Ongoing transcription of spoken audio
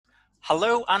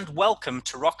Hello and welcome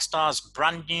to Rockstar's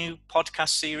brand new podcast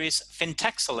series,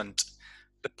 FinTechcellent.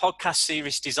 The podcast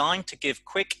series designed to give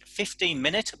quick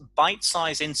 15-minute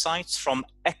bite-sized insights from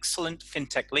excellent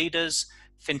fintech leaders,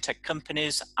 fintech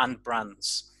companies and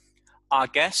brands. Our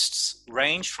guests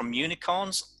range from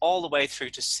unicorns all the way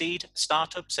through to seed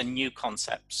startups and new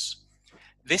concepts.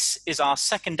 This is our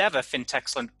second ever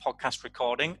FinTechcellent podcast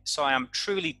recording, so I am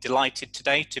truly delighted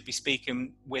today to be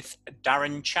speaking with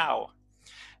Darren Chow.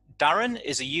 Darren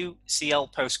is a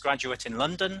UCL postgraduate in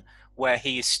London, where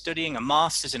he is studying a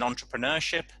master's in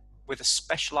entrepreneurship with a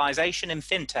specialization in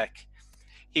fintech.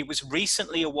 He was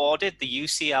recently awarded the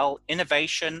UCL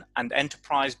Innovation and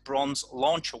Enterprise Bronze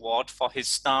Launch Award for his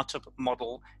startup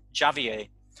model, Javier,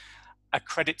 a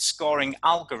credit scoring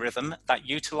algorithm that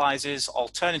utilizes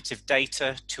alternative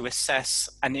data to assess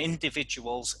an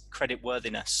individual's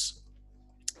creditworthiness.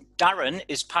 Darren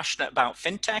is passionate about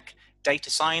fintech,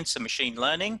 data science and machine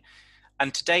learning,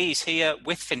 and today he's here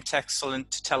with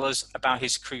FinTechcellent to tell us about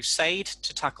his crusade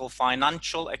to tackle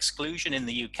financial exclusion in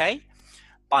the UK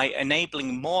by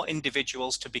enabling more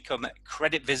individuals to become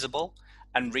credit visible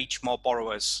and reach more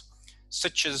borrowers,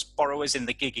 such as borrowers in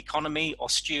the gig economy or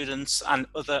students and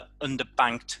other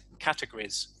underbanked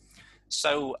categories.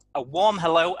 So a warm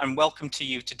hello and welcome to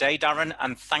you today, Darren,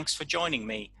 and thanks for joining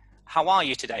me. How are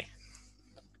you today?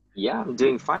 Yeah, I'm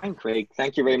doing fine, Craig.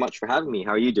 Thank you very much for having me.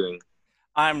 How are you doing?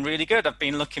 I'm really good. I've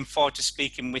been looking forward to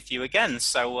speaking with you again.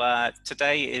 So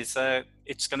today is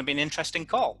it's going to be an interesting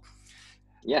call.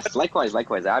 Yes, likewise.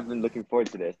 I've been looking forward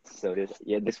to this. So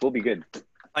this will be good.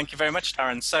 Thank you very much,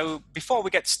 Darren. So before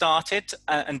we get started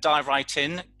and dive right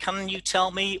in, can you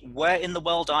tell me where in the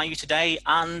world are you today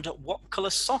and what color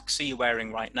socks are you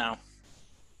wearing right now?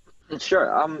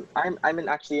 Sure. I'm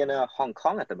actually in Hong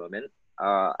Kong at the moment,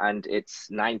 and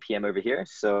it's 9 p.m. over here,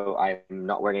 so I'm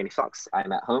not wearing any socks.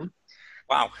 I'm at home.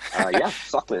 Wow. Yeah,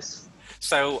 sockless.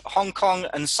 So Hong Kong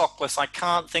and sockless, I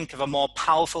can't think of a more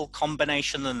powerful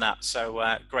combination than that.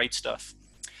 So great stuff.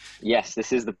 Yes,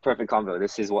 this is the perfect combo.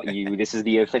 This is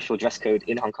the official dress code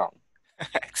in Hong Kong.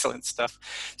 Excellent stuff.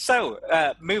 So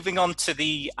moving on to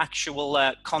the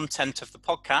actual content of the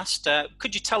podcast,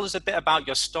 could you tell us a bit about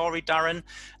your story, Darren,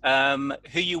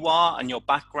 who you are and your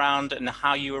background and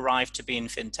how you arrived to be in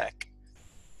fintech?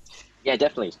 Yeah,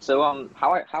 definitely. So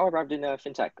how I arrived in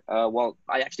fintech? Well,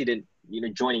 I actually didn't,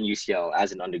 joining UCL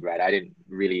as an undergrad, I didn't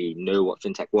really know what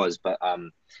fintech was, but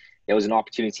there was an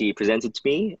opportunity presented to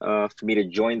me for me to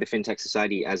join the FinTech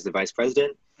Society as the vice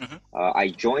president. Mm-hmm. I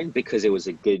joined because it was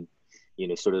a good,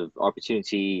 sort of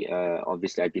opportunity.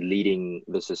 Obviously, I'd be leading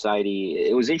the society.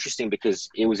 It was interesting because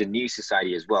it was a new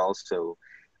society as well. So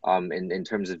in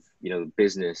terms of,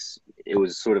 business, it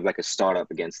was sort of like a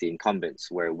startup against the incumbents,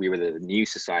 where we were the new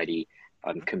society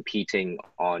competing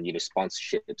on,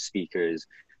 sponsorship, speakers,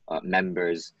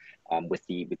 members, with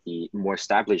the more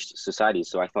established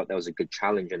societies. So I thought that was a good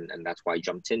challenge, and that's why I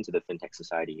jumped into the FinTech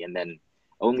Society. And then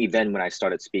only then, when I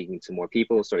started speaking to more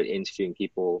people, started interviewing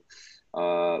people,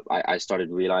 I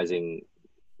started realizing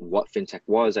what fintech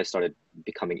was. I started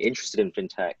becoming interested in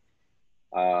fintech,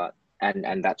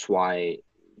 and that's why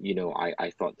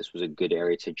I thought this was a good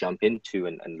area to jump into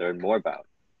and learn more about.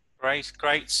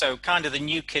 Great. So kind of the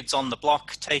new kids on the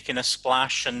block taking a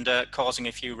splash and causing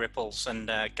a few ripples and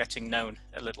getting known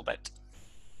a little bit.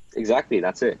 Exactly,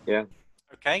 that's it, yeah.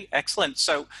 Okay, excellent.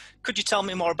 So could you tell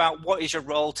me more about what is your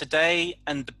role today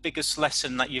and the biggest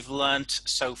lesson that you've learned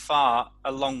so far,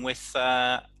 along with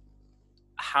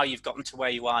how you've gotten to where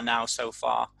you are now so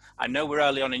far? I know we're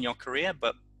early on in your career,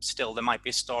 but still there might be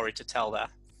a story to tell there.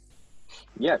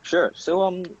 Yeah, sure.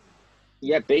 So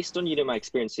yeah, based on my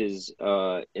experiences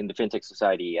in the FinTech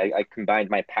Society, I combined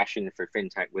my passion for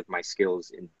fintech with my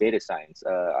skills in data science.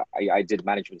 I did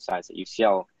management science at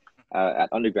UCL at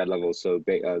undergrad level, so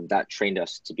that trained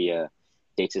us to be a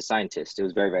data scientist. It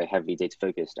was very, very heavily data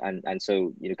focused, and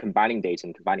so combining data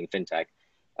and combining fintech,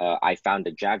 I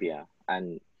founded Javier.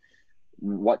 And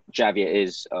what Javier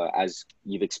is, as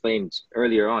you've explained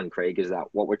earlier on, Craig, is that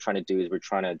what we're trying to do is we're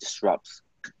trying to disrupt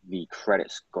the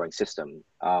credit scoring system.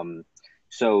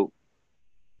 So,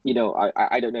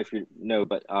 I don't know if you know,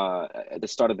 but at the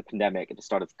start of the pandemic, at the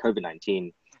start of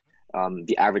COVID-19,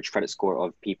 the average credit score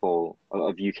of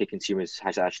UK consumers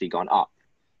has actually gone up.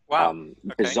 Wow.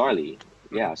 Okay. Bizarrely.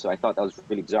 Yeah. So I thought that was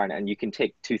really bizarre. And you can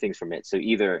take two things from it. So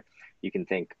either you can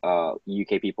think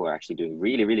UK people are actually doing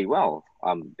really, really well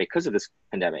because of this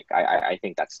pandemic. I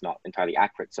think that's not entirely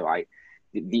accurate. So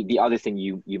the other thing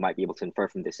you might be able to infer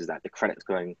from this is that the credit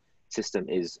scoring system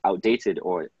is outdated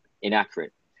or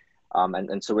inaccurate.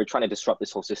 And so we're trying to disrupt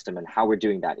this whole system. And how we're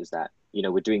doing that is that,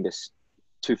 we're doing this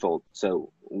twofold.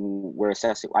 So we're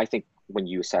assessing, I think when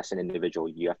you assess an individual,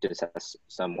 you have to assess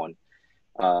someone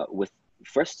with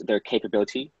first their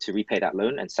capability to repay that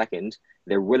loan, and second,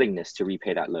 their willingness to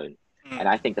repay that loan. And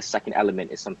I think the second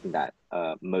element is something that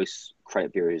most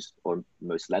credit bureaus or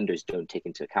most lenders don't take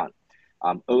into account.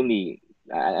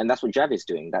 And that's what Javia is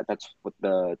doing. That's what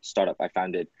the startup I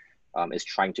founded is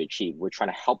trying to achieve. We're trying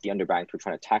to help the underbanked. We're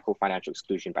trying to tackle financial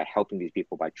exclusion by helping these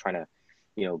people, by trying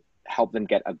to, help them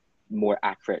get a more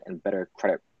accurate and better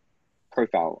credit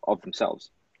profile of themselves.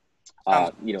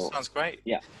 Sounds great.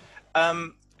 Yeah.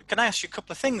 Can I ask you a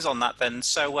couple of things on that then?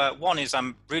 So one is,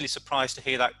 I'm really surprised to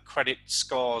hear that credit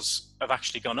scores have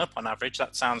actually gone up on average.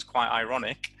 That sounds quite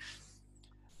ironic.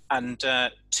 And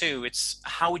two, it's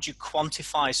how would you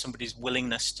quantify somebody's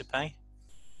willingness to pay?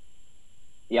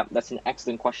 Yeah, that's an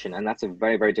excellent question. And that's a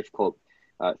very, very difficult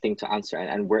thing to answer.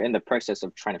 And we're in the process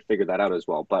of trying to figure that out as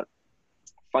well. But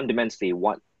fundamentally,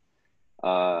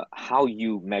 how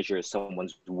you measure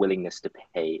someone's willingness to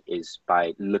pay is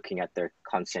by looking at their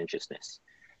conscientiousness.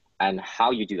 And how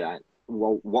you do that,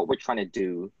 well, what we're trying to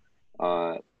do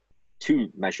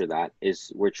to measure that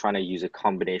is we're trying to use a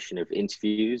combination of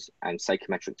interviews and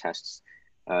psychometric tests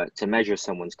to measure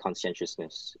someone's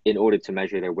conscientiousness in order to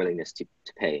measure their willingness to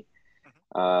pay.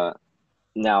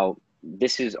 Now,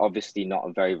 this is obviously not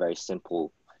a very, very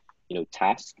simple,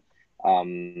 task.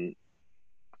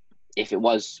 If it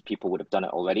was, people would have done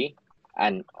it already.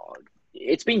 And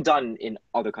it's been done in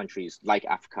other countries like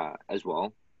Africa as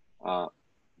well.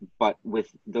 But with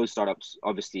those startups,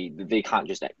 obviously, they can't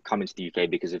just come into the UK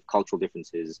because of cultural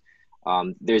differences.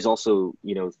 There's also,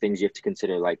 things you have to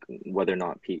consider, like whether or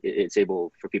not it's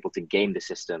able for people to game the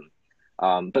system.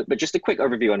 But just a quick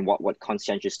overview on what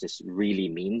conscientiousness really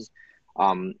means.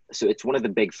 So it's one of the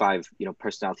big five,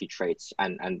 personality traits,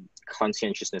 and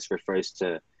conscientiousness refers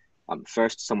to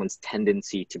first, someone's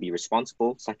tendency to be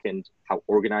responsible. Second, how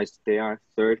organized they are.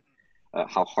 Third,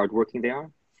 how hardworking they are.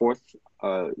 Fourth,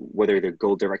 whether they're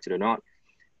goal-directed or not.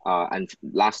 And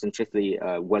last and fifthly,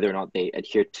 whether or not they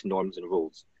adhere to norms and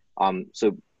rules.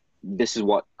 So this is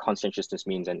what conscientiousness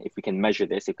means. And if we can measure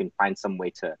this, if we can find some way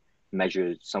to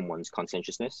measure someone's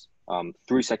conscientiousness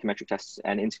through psychometric tests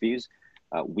and interviews,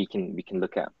 we can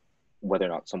look at whether or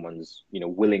not someone's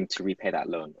willing to repay that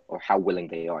loan, or how willing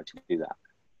they are to do that.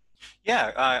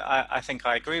 Yeah, I think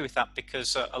I agree with that,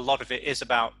 because a lot of it is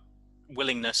about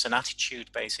willingness and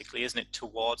attitude, basically, isn't it,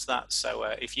 towards that? So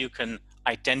if you can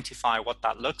identify what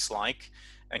that looks like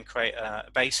and create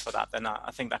a base for that, then I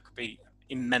think that could be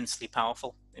immensely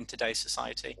powerful in today's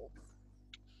society.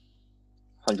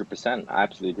 100%. I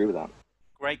absolutely agree with that.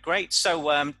 Great.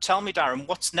 So tell me, Darren,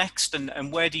 what's next,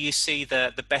 and where do you see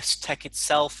the best tech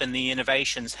itself and the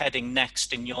innovations heading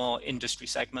next in your industry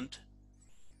segment?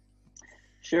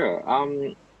 Sure.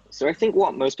 So I think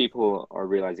what most people are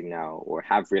realizing now, or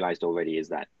have realized already, is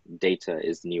that data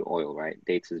is the new oil, right?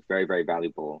 Data is very, very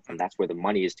valuable, and that's where the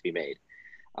money is to be made.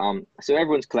 So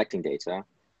everyone's collecting data,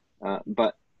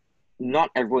 but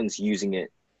not everyone's using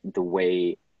it the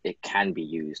way it can be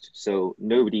used. So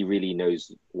nobody really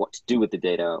knows what to do with the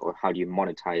data, or how do you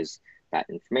monetize that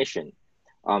information.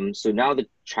 So now the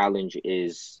challenge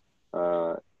is,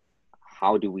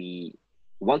 how do we,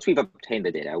 once we've obtained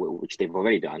the data, which they've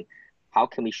already done, how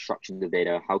can we structure the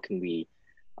data? How can we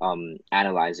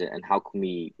analyze it? And how can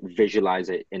we visualize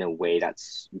it in a way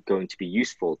that's going to be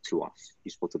useful to us,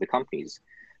 useful to the companies?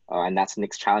 And that's the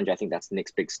next challenge. I think that's the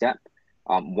next big step.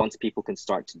 Once people can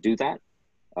start to do that,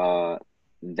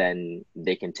 then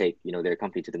they can take their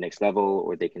company to the next level,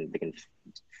 or they can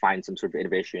find some sort of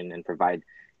innovation and provide,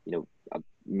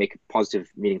 make a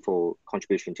positive, meaningful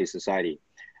contribution to society.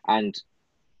 And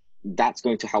that's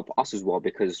going to help us as well,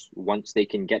 because once they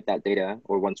can get that data,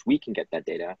 or once we can get that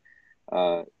data,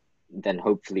 then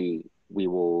hopefully we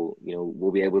will,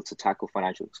 we'll be able to tackle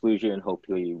financial exclusion.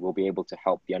 Hopefully we'll be able to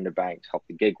help the underbanked, help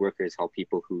the gig workers, help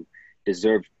people who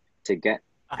deserve to get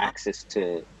access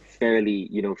to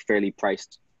fairly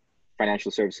priced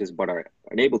financial services, but are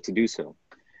unable to do so.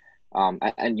 And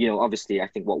obviously, I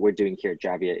think what we're doing here at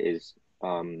Javia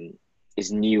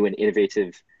is new and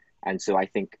innovative, and so I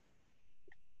think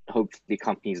hopefully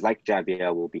companies like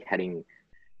Javia will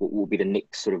be the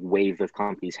next sort of wave of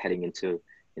companies heading into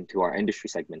our industry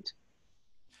segment.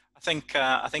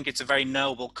 I think it's a very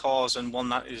noble cause, and one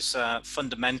that is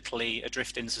fundamentally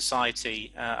adrift in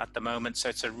society at the moment. So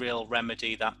it's a real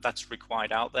remedy that's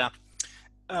required out there.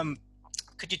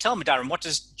 Could you tell me, Darren, what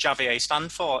does Javia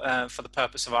stand for the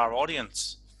purpose of our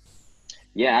audience?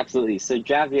 Yeah, absolutely. So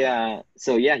Javia,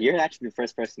 you're actually the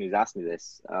first person who's asked me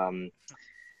this.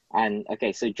 And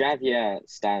okay, so Javia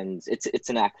stands, it's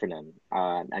an acronym,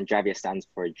 and Javia stands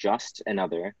for Just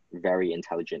Another Very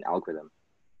Intelligent Algorithm.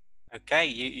 Okay,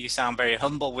 you sound very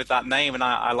humble with that name, and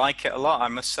I like it a lot, I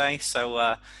must say.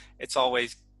 So it's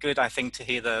always good, I think, to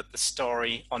hear the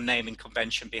story or naming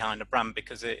convention behind a brand,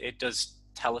 because it does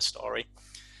tell a story.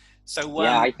 So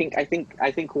Yeah, I think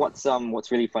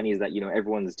what's really funny is that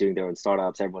everyone's doing their own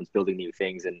startups, everyone's building new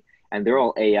things, and they're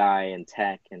all AI and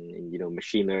tech and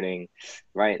machine learning,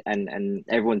 right? And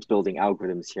everyone's building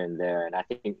algorithms here and there, and I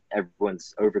think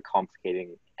everyone's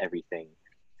overcomplicating everything.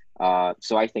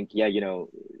 So I think, yeah,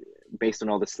 based on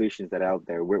all the solutions that are out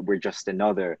there, we're just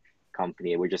another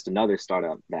company, we're just another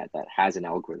startup that has an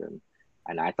algorithm,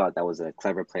 and I thought that was a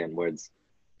clever play on words.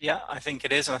 yeah, I think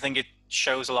it is, and I think it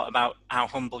shows a lot about how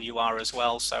humble you are as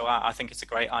well. So I think it's a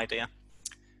great idea.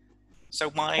 So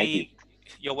Thank you.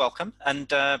 you're welcome. And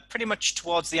pretty much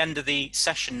towards the end of the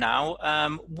session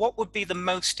now, what would be the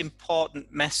most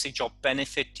important message or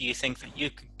benefit do you think that you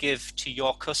could give to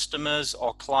your customers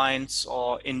or clients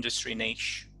or industry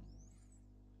niche?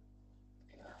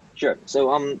 Sure. So,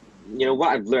 what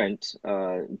I've learned,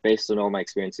 based on all my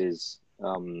experiences,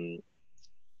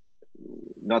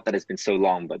 not that it's been so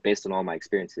long, but based on all my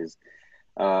experiences,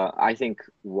 I think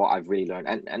what I've really learned,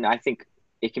 and I think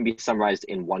it can be summarized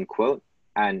in one quote,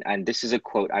 and this is a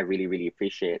quote I really really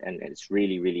appreciate, and it's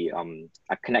really really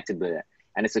I've connected with it,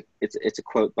 and it's a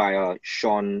quote by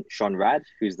Sean Rad,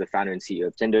 who's the founder and CEO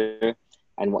of Tinder,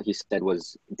 and what he said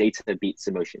was data beats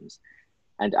emotions,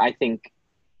 and I think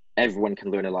everyone can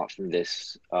learn a lot from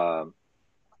this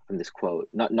quote,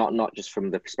 not just from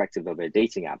the perspective of a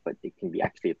dating app, but it can be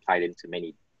actually applied into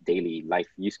many daily life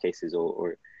use cases,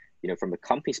 or from a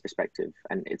company's perspective.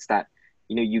 And it's that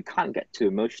you can't get too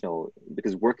emotional,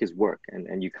 because work is work,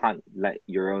 and you can't let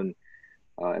your own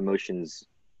emotions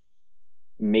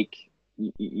make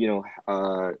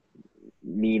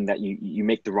mean that you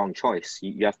make the wrong choice.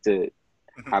 You have to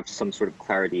Mhm. have some sort of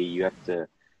clarity. You have to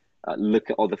look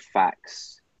at all the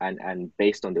facts, and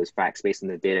based on those facts, based on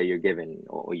the data you're given,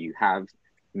 or you have,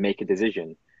 make a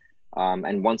decision.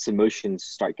 And once emotions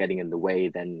start getting in the way,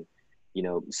 then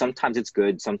sometimes it's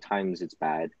good, sometimes it's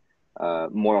bad.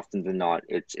 More often than not,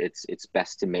 it's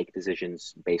best to make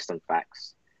decisions based on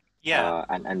facts. Yeah,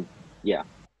 And yeah.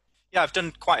 yeah, I've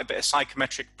done quite a bit of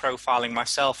psychometric profiling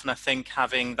myself, and I think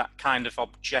having that kind of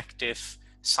objective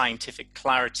scientific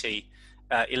clarity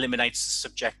eliminates the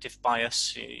subjective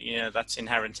bias, that's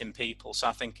inherent in people. So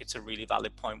I think it's a really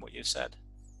valid point what you said.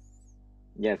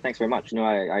 Yeah, thanks very much. No,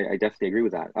 I definitely agree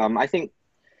with that. I think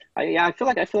yeah, I feel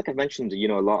like I've mentioned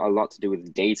a lot to do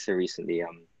with data recently.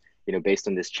 Based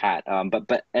on this chat.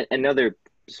 But another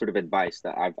sort of advice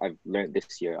that I've learned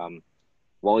this year.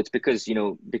 Well, it's because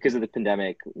of the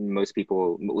pandemic, most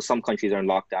people, well, some countries are in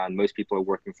lockdown. Most people are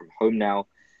working from home now.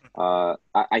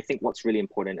 I think what's really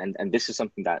important, and this is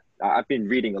something that I've been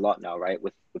reading a lot now, right?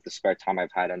 With the spare time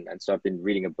I've had, and so I've been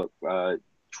reading a book,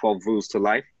 12 Rules to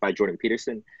Life by Jordan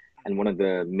Peterson. And one of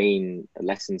the main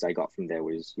lessons I got from there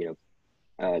was,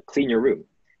 clean your room,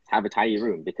 have a tidy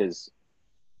room, because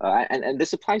and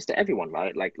this applies to everyone,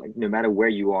 right? Like no matter where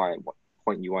you are, at what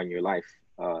point you are in your life,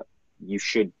 you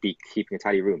should be keeping a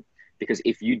tidy room, because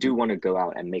if you do want to go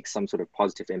out and make some sort of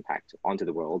positive impact onto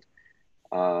the world,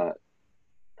 uh,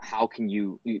 how can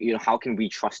how can we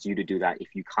trust you to do that if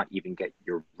you can't even get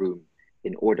your room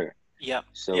in order? Yeah, yeah,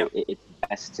 So it's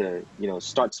best to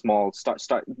start small.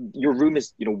 Start. Your room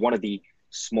is one of the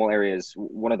small areas,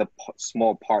 one of the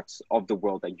small parts of the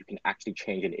world that you can actually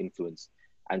change and influence.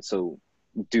 And so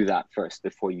do that first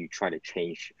before you try to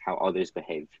change how others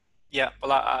behave. yeah.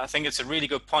 Well, I think it's a really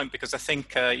good point, because I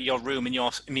think your room and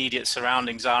your immediate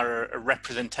surroundings are a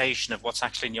representation of what's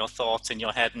actually in your thoughts, in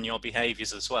your head, and your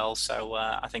behaviors as well. So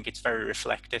I think it's very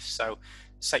reflective. So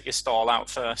set your stall out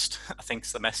first, I think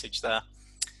is the message there.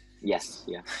 Yes,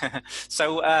 yeah. So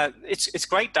it's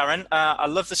great, Darren. I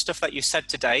love the stuff that you said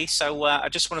today. So I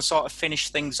just want to sort of finish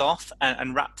things off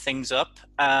and wrap things up.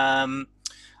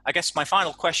 I guess my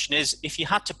final question is, if you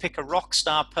had to pick a rock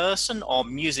star person or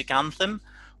music anthem,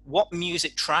 what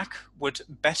music track would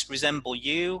best resemble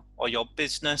you or your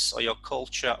business or your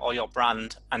culture or your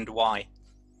brand, and why?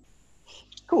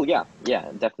 Cool. Yeah,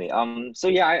 yeah, definitely. So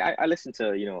yeah, I listen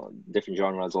to different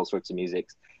genres, all sorts of music.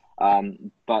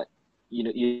 But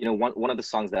one of the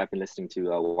songs that I've been listening to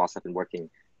whilst I've been working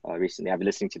recently, I've been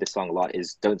listening to this song a lot,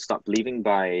 is "Don't Stop Believing"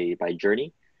 by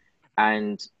Journey.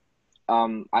 And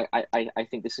I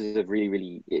think this is a really,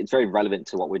 really, it's very relevant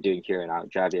to what we're doing here in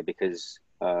Outjavia, because,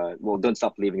 well, Don't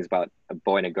Stop Believing is about a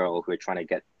boy and a girl who are trying to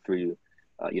get through,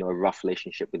 a rough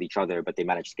relationship with each other, but they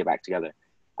manage to get back together.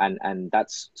 And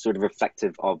that's sort of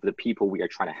reflective of the people we are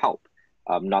trying to help.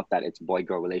 Not that it's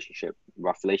boy-girl relationship,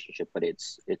 rough relationship, but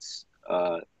it's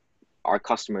our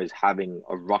customers having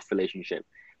a rough relationship,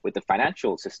 with the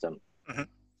financial system. Mhm.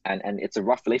 And it's a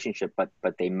rough relationship, but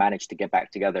they manage to get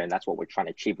back together, and that's what we're trying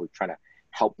to achieve. We're trying to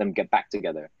help them get back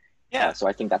together. Yeah. So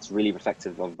I think that's really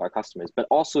reflective of our customers, but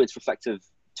also it's reflective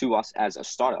to us as a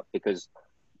startup, because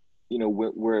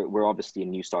we're obviously a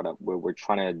new startup. We're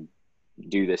trying to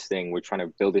do this thing. We're trying to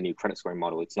build a new credit scoring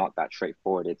model. It's not that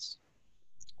straightforward.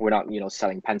 We're not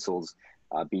selling pencils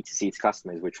B2C to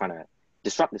customers. We're trying to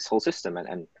disrupt this whole system,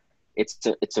 and it's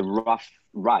a rough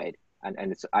ride,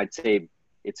 and I'd say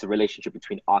it's a relationship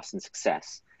between us and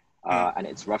success. And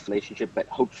it's a rough relationship, but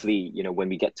hopefully, when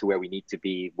we get to where we need to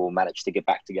be, we'll manage to get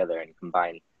back together and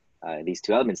combine these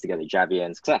two elements together, Javier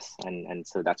and success. And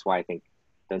so that's why I think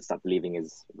Don't Stop Believing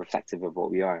is reflective of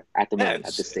what we are at the moment,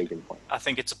 at this stage and point. I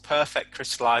think it's a perfect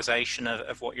crystallization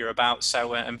of what you're about.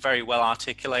 So, and very well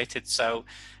articulated. So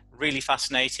really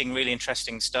fascinating, really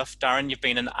interesting stuff. Darren, you've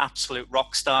been an absolute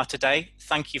rock star today.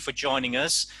 Thank you for joining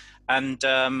us. And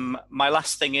my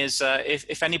last thing is,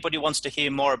 if anybody wants to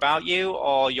hear more about you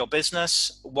or your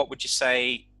business, what would you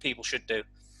say people should do?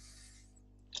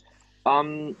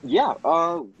 Go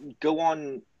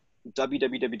on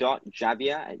www.javia.uk.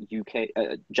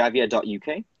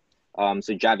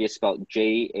 So Javia spelled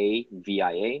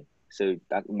Javia. So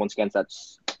that, once again,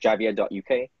 that's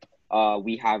javia.uk.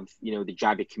 We have, the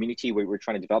Javia community, where we're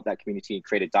trying to develop that community and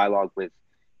create a dialogue with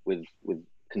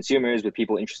consumers, with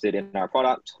people interested in our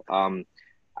product. And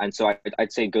so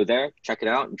I'd say go there, check it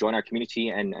out, join our community,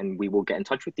 and we will get in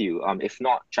touch with you. If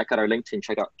not, check out our LinkedIn,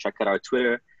 check out our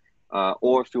Twitter,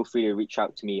 or feel free to reach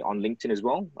out to me on LinkedIn as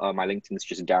well. My LinkedIn is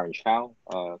just Darren Chow.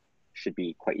 Should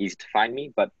be quite easy to find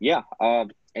me. But yeah,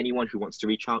 anyone who wants to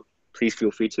reach out, please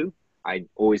feel free to. I'd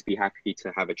always be happy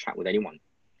to have a chat with anyone.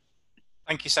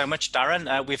 Thank you so much,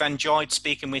 Darren. We've enjoyed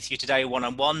speaking with you today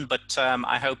one-on-one, but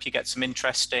I hope you get some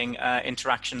interesting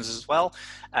interactions as well.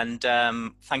 And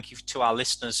thank you to our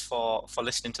listeners for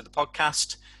listening to the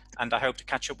podcast. And I hope to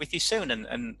catch up with you soon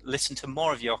and listen to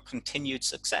more of your continued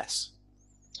success.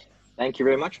 Thank you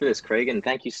very much for this, Craig. And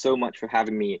thank you so much for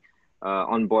having me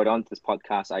on board onto this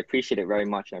podcast. I appreciate it very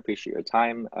much, and I appreciate your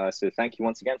time. So thank you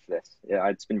once again for this. Yeah,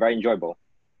 it's been very enjoyable.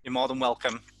 You're more than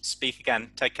welcome. Speak again.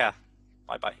 Take care.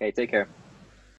 Bye-bye. Okay, take care.